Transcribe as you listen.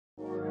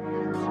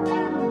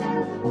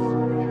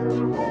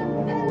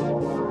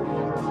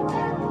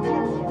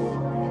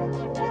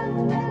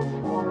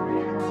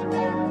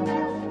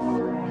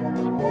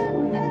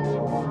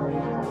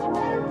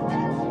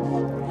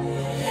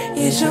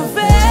It's your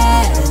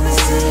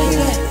fantasy,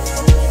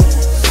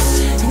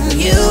 and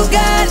you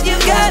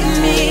got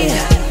me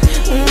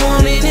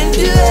wanting to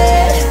do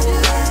it.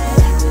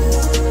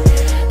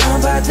 I'm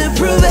about to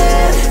prove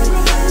it,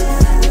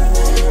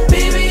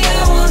 baby. I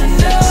wanna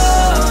know,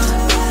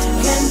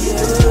 can you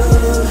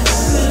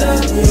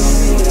love me?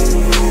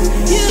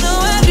 You know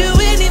I'd do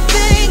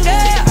anything,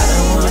 girl. I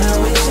don't wanna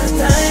waste your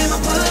time. I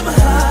put my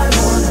heart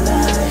on the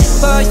line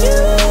for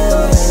you.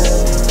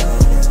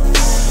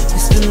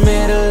 It's the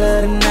middle of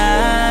the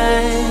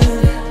night,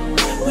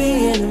 we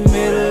in the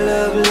middle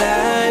of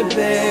life,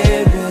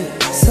 baby.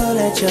 So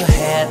let your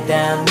head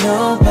down,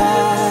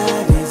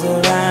 nobody's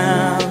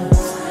around.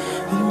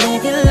 We're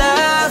making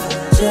love,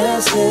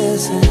 just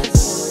listen.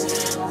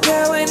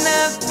 Girl, when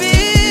I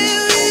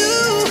feel you,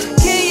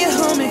 can you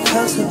hold me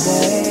closer,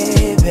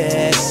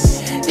 baby?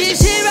 This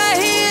shit right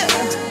here,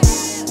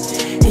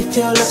 if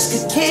your looks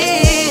could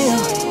kill,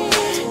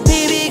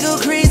 baby, go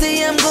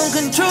crazy, I'm gon'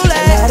 control it.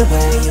 I love the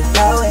way you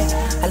throw it,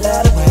 I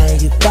love the way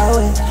you throw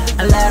it,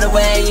 I love the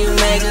way you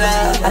make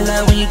love, I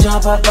love when you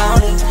jump up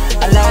on it.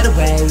 I love the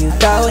way you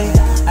throw it,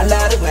 I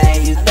love the way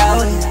you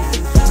throw it.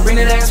 Bring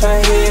that ass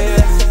right here,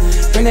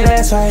 bring that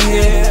ass right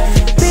here.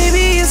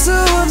 Baby, you're so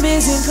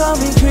amazing, call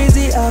me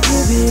crazy, I'll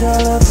give it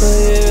all up for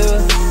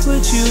you.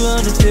 What you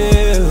wanna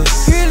do?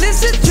 Girl,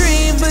 it's a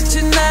dream, but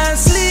you're not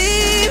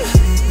asleep.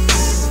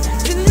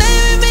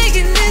 Tonight we're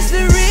making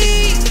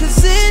history,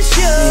 'cause it's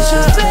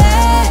your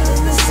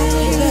fantasy,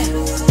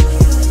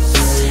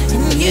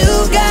 and you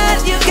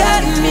got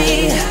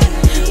me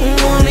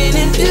wanting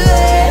to do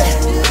it.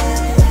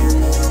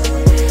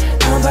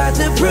 I'm about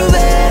to prove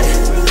it,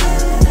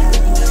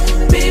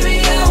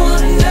 baby. I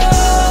wanna know,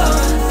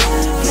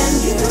 can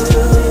you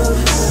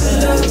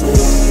love me?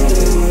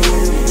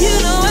 You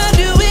know I'd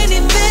do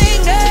anything,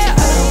 girl.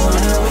 I don't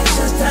wanna waste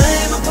your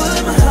time. I put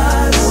my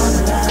heart on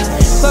the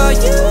line for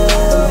you.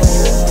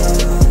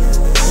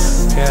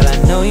 Girl, I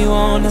know you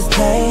wanna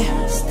stay.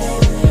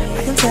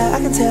 I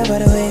can tell by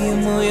the way you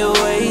move your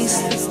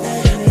waist.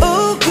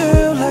 Oh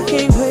girl, I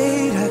can't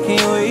wait, I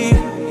can't wait.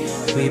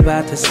 We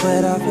about to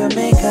sweat off your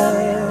makeup.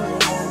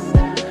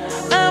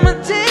 I'ma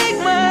take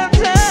my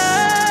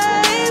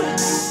time,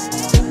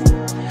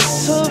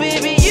 so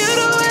baby you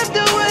don't have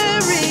to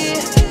worry.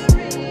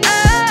 I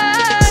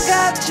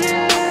got you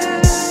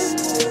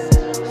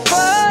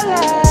for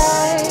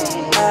life,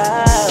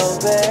 oh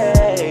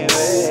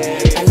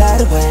baby. I love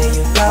the way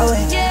you throw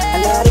it, I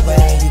love the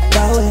way you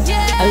throw it,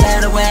 I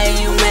love the way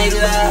you make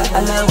love, I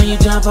love when you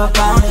jump up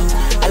on it.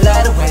 I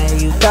love the way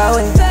you throw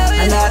it,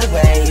 I love the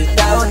way you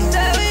throw it.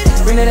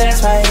 Bring that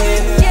ass right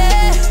here,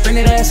 bring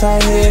that ass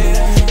right here.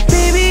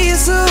 Baby, you're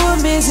so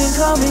amazing,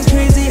 call me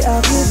crazy,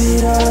 I'll give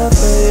it all up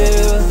for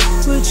you.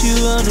 What you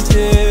wanna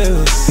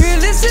do?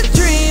 Girl, it's a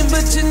dream,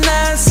 but you're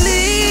not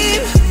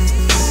asleep.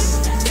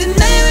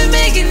 Tonight we're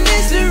making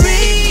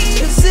history,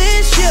 'cause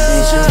it's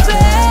your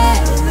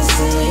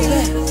fantasy,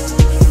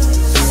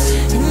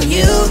 and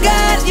you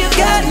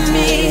got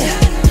me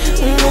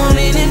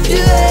wanting to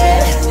do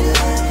it.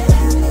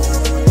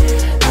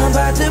 I'm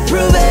about to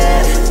prove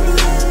it,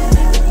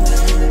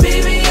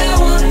 baby. I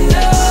wanna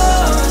know,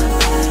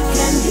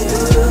 can you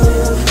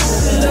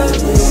love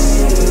me?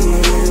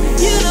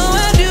 You know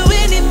I'd do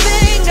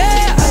anything,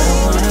 girl. I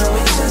don't wanna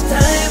waste your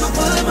time. I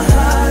put my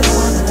heart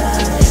on the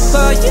line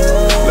for you.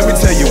 Let me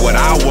tell you what I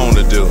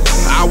wanna do.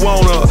 I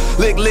wanna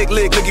lick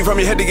you from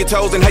your head to your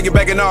toes and have you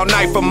begging all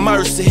night for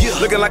mercy.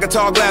 Looking like a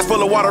tall glass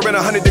full of water in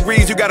 100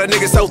 degrees. You got a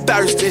nigga so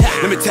thirsty.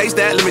 Let me taste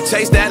that, let me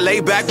chase that. Lay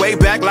back, way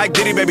back like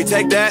Diddy, baby,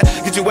 take that.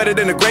 Get you wetter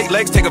than the Great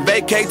Lakes. Take a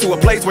vacate to a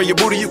place where your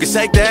booty you can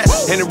shake that.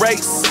 In the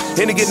race,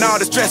 into getting all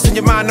the stress in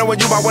your mind, knowing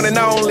you my one and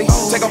only.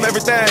 Take off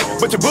everything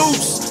but your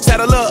boots.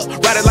 Saddle up,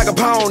 ride it like a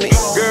pony.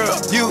 Girl,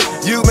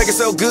 you make it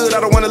so good, I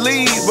don't wanna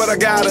leave, but I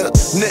gotta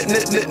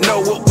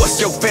know what's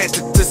your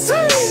fantasy.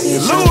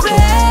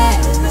 Ludacris.